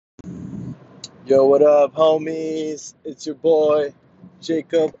Yo, what up, homies? It's your boy,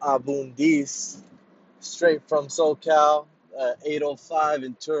 Jacob Abundis, straight from SoCal, 805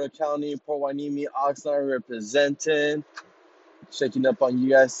 Ventura County, Port Hueneme, Oxnard, representing. Checking up on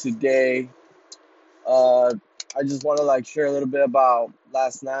you guys today. Uh, I just want to share a little bit about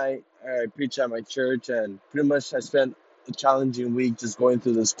last night. I preached at my church, and pretty much I spent a challenging week just going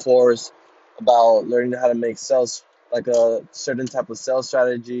through this course about learning how to make sales, like a certain type of sales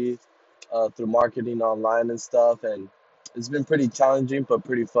strategy through marketing online and stuff. And it's been pretty challenging, but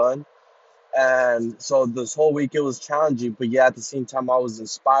pretty fun. And so this whole week it was challenging, but yeah, at the same time I was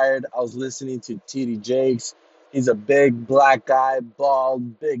inspired. I was listening to TD Jakes. He's a big black guy,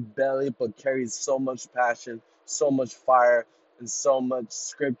 bald, big belly, but carries so much passion, so much fire, and so much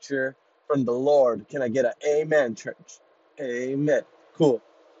scripture from the Lord. Can I get an amen, church? Amen. Cool.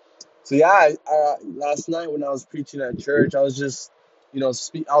 So yeah, last night when I was preaching at church, I was just, I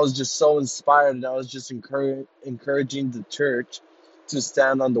was just so inspired, and I was just encouraging the church to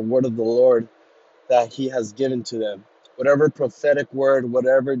stand on the word of the Lord that He has given to them. Whatever prophetic word,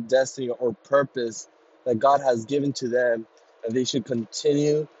 whatever destiny or purpose that God has given to them, that they should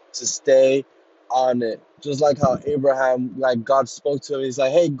continue to stay on it. Just like how Abraham, like God spoke to him, He's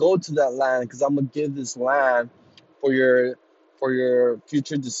like, "Hey, go to that land, because I'm gonna give this land for your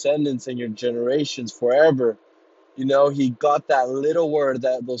future descendants and your generations forever." He got that little word,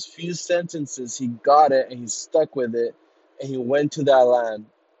 that those few sentences, he got it and he stuck with it, and he went to that land.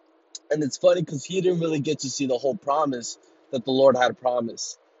 And it's funny because he didn't really get to see the whole promise that the Lord had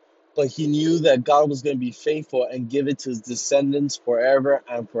promised. But he knew that God was going to be faithful and give it to his descendants forever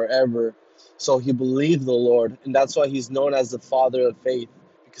and forever. So he believed the Lord. And that's why he's known as the father of faith,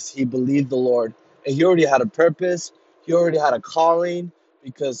 because he believed the Lord. And he already had a purpose, he already had a calling,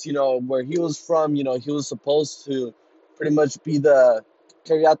 because, where he was from, he was supposed to pretty much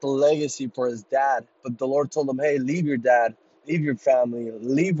carry out the legacy for his dad. But the Lord told him, hey, leave your dad, leave your family,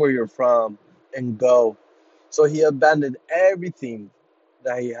 leave where you're from, and go. So he abandoned everything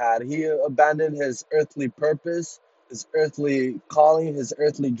that he had. He abandoned his earthly purpose, his earthly calling, his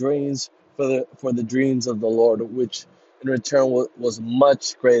earthly dreams for the dreams of the Lord, which in return was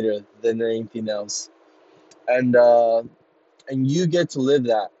much greater than anything else. And and you get to live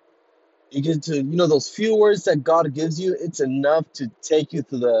that. You get to, those few words that God gives you. It's enough to take you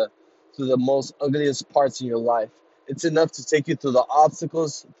through the most ugliest parts in your life. It's enough to take you through the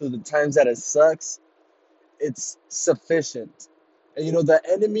obstacles, through the times that it sucks. It's sufficient. And the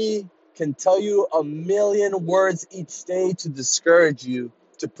enemy can tell you a million words each day to discourage you,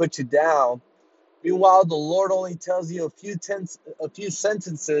 to put you down. Meanwhile, the Lord only tells you a few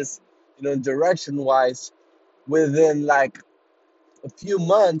sentences, direction wise, within like a few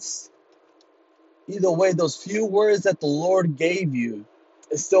months. Either way, those few words that the Lord gave you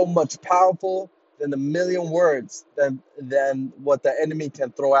is still much powerful than a million words than what the enemy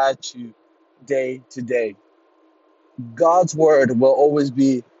can throw at you day to day. God's word will always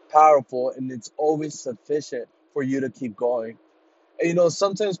be powerful, and it's always sufficient for you to keep going. And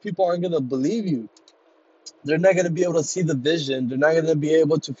sometimes people aren't going to believe you. They're not going to be able to see the vision. They're not going to be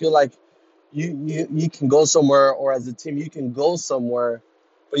able to feel like you can go somewhere, or as a team, you can go somewhere,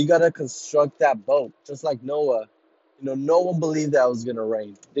 but you got to construct that boat, just like Noah. No one believed that it was going to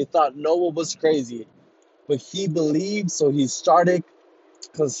rain. They thought Noah was crazy, but he believed, so he started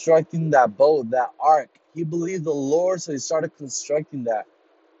constructing that boat, that ark. He believed the Lord, so he started constructing that.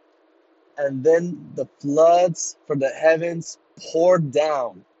 And then the floods from the heavens poured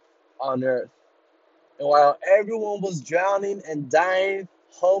down on earth. And while everyone was drowning and dying,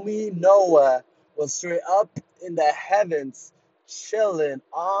 homie Noah was straight up in the heavens, chilling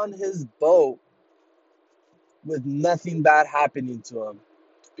on his boat with nothing bad happening to him,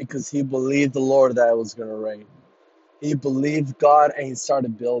 because he believed the Lord that it was going to rain. He believed God, and he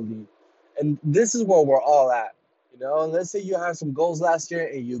started building. And this is where we're all at. Let's say you had some goals last year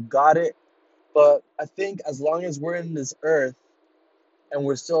and you got it. But I think as long as we're in this earth and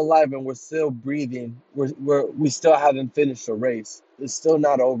we're still alive and we're still breathing, we still haven't finished the race. It's still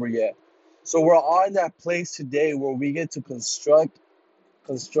not over yet. So we're all in that place today where we get to construct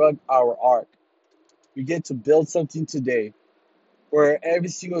our ark. We get to build something today, where every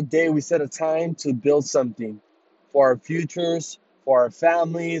single day we set a time to build something for our futures, for our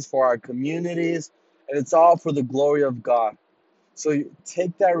families, for our communities, and it's all for the glory of God. So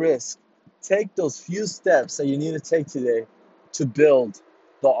take that risk. Take those few steps that you need to take today to build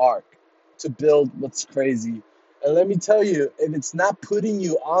the ark, to build what's crazy. And let me tell you, if it's not putting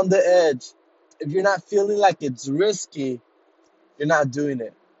you on the edge, if you're not feeling like it's risky, you're not doing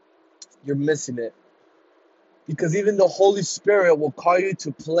it. You're missing it. Because even the Holy Spirit will call you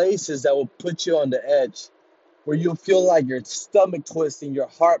to places that will put you on the edge, where you'll feel like your stomach twisting, your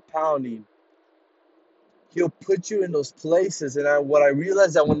heart pounding. He'll put you in those places. And what I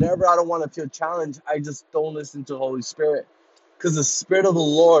realized that whenever I don't want to feel challenged, I just don't listen to the Holy Spirit. Because the Spirit of the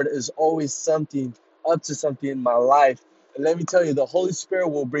Lord is always something, up to something in my life. And let me tell you, the Holy Spirit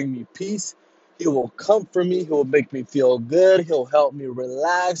will bring me peace. He will comfort me. He will make me feel good. He'll help me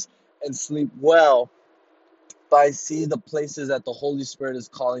relax and sleep well. But I see the places that the Holy Spirit is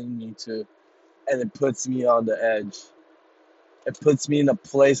calling me to, and it puts me on the edge. It puts me in a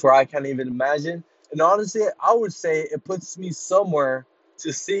place where I can't even imagine. And honestly, I would say it puts me somewhere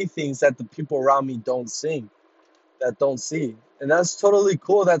to see things that the people around me don't see. And that's totally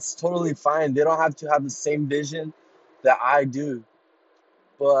cool. That's totally fine. They don't have to have the same vision that I do.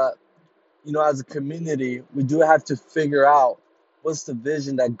 But, as a community, we do have to figure out what's the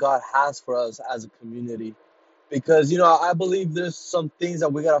vision that God has for us as a community. Because, I believe there's some things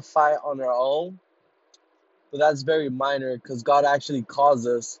that we got to fight on our own, but that's very minor because God actually calls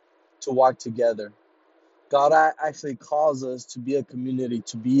us to walk together. God actually calls us to be a community,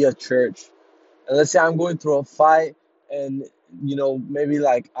 to be a church. And let's say I'm going through a fight and, maybe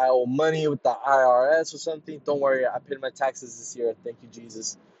like I owe money with the IRS or something. Don't worry, I paid my taxes this year. Thank you,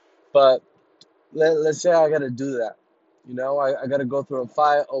 Jesus. But let's say I got to do that. I got to go through a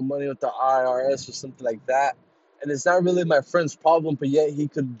fight, owe money with the IRS or something like that. And it's not really my friend's problem, but yet he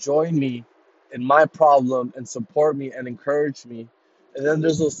could join me in my problem and support me and encourage me. And then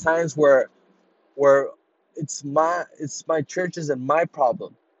there's those times where it's my churches and my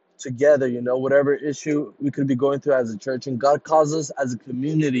problem together, whatever issue we could be going through as a church. And God calls us as a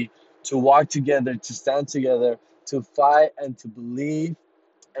community to walk together, to stand together, to fight and to believe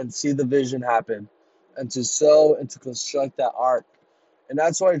and see the vision happen and to sow and to construct that ark. And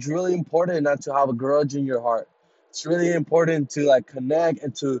that's why it's really important not to have a grudge in your heart. It's really important to like connect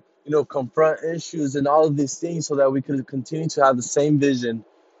and to, confront issues and all of these things so that we can continue to have the same vision,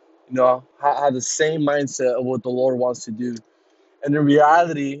 have the same mindset of what the Lord wants to do. And in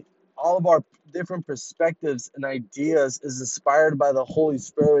reality, all of our different perspectives and ideas is inspired by the Holy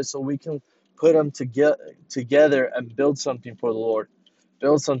Spirit, so we can put them together and build something for the Lord,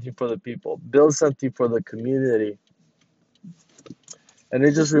 build something for the people, build something for the community. And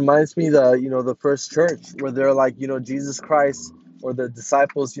it just reminds me the first church where they're like, Jesus Christ or the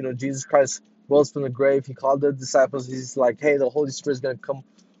disciples, Jesus Christ rose from the grave. He called the disciples. He's like, hey, the Holy Spirit is going to come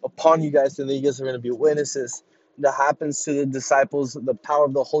upon you guys, and then you guys are going to be witnesses. And that happens to the disciples. The power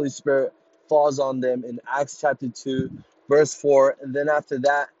of the Holy Spirit falls on them in Acts chapter 2, verse 4. And then after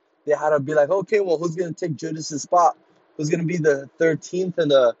that, they had to be like, okay, well, who's going to take Judas' spot? Who's going to be the 13th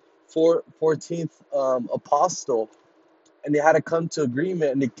and the 14th apostle? And they had to come to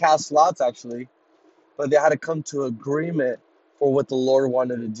agreement, and they cast lots actually, but they had to come to agreement for what the Lord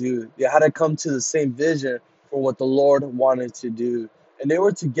wanted to do. They had to come to the same vision for what the Lord wanted to do. And they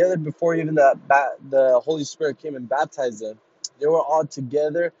were together before even the Holy Spirit came and baptized them. They were all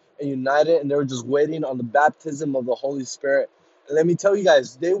together and united, and they were just waiting on the baptism of the Holy Spirit. And let me tell you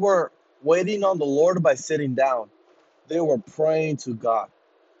guys, they weren't waiting on the Lord by sitting down. They were praying to God.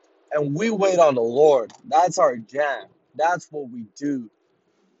 And we wait on the Lord. That's our jam. That's what we do.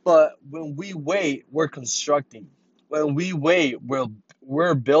 But when we wait, we're constructing. When we wait,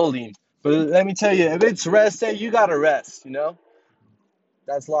 we're building. But let me tell you, if it's rest day, you gotta rest.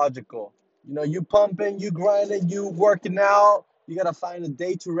 That's logical. You pumping, you grinding, you working out. You gotta find a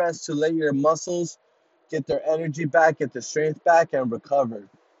day to rest to let your muscles get their energy back, get their strength back, and recover.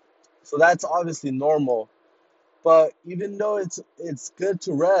 So that's obviously normal. But even though it's good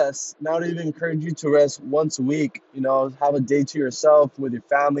to rest, now to even encourage you to rest once a week, have a day to yourself with your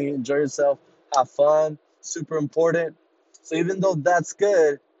family, enjoy yourself, have fun, super important. So even though that's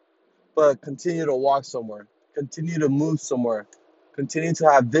good, but continue to walk somewhere, continue to move somewhere, continue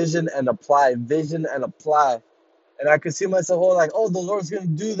to have vision and apply. And I could see myself, the Lord's gonna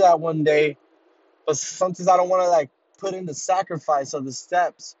do that one day, but sometimes I don't want to like put in the sacrifice of the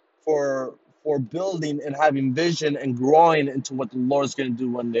steps for building and having vision and growing into what the Lord's going to do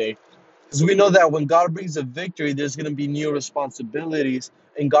one day. Because we know that when God brings a victory, there's going to be new responsibilities,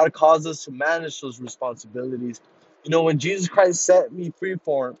 and God calls us to manage those responsibilities. When Jesus Christ set me free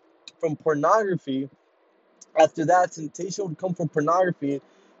from pornography, after that, temptation would come from pornography,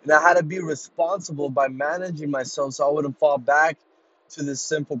 and I had to be responsible by managing myself so I wouldn't fall back to this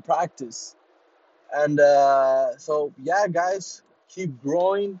simple practice. And so, yeah, guys, keep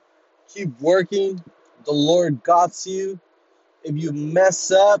growing, keep working. The Lord got you. If you mess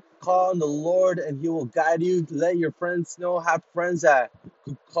up, call on the Lord and He will guide you. Let your friends know. Have friends that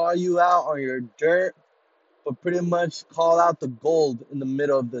could call you out on your dirt. but pretty much call out the gold in the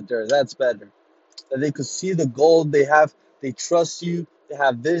middle of the dirt. That's better. That they could see the gold they trust you, they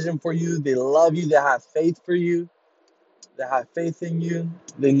have vision for you, they love you, they have faith for you, they have faith in you.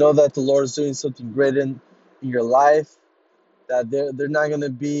 They know that the Lord is doing something great in your life, that they're not gonna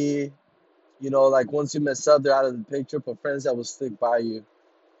be, like once you mess up, they're out of the picture, but friends that will stick by you.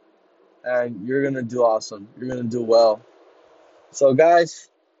 And you're gonna do awesome. You're gonna do well. So guys,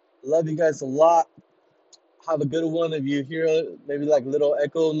 love you guys a lot. Have a good one. If you hear maybe like little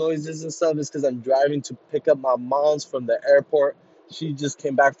echo noises and stuff, it's because I'm driving to pick up my mom's from the airport. She just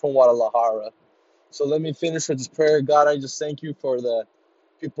came back from Guadalajara. So let me finish with this prayer. God, I just thank you for the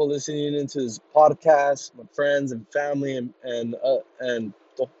people listening into this podcast, my friends and family, and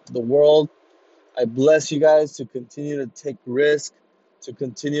the world. I bless you guys to continue to take risk, to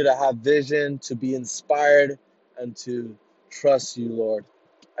continue to have vision, to be inspired, and to trust you, Lord.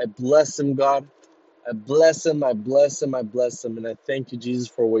 I bless them, God. I bless them, I bless them, I bless them. And I thank you, Jesus,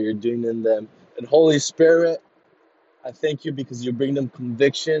 for what you're doing in them. And Holy Spirit, I thank you because you bring them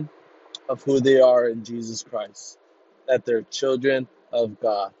conviction of who they are in Jesus Christ, that they're children of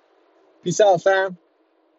God. Peace out, fam.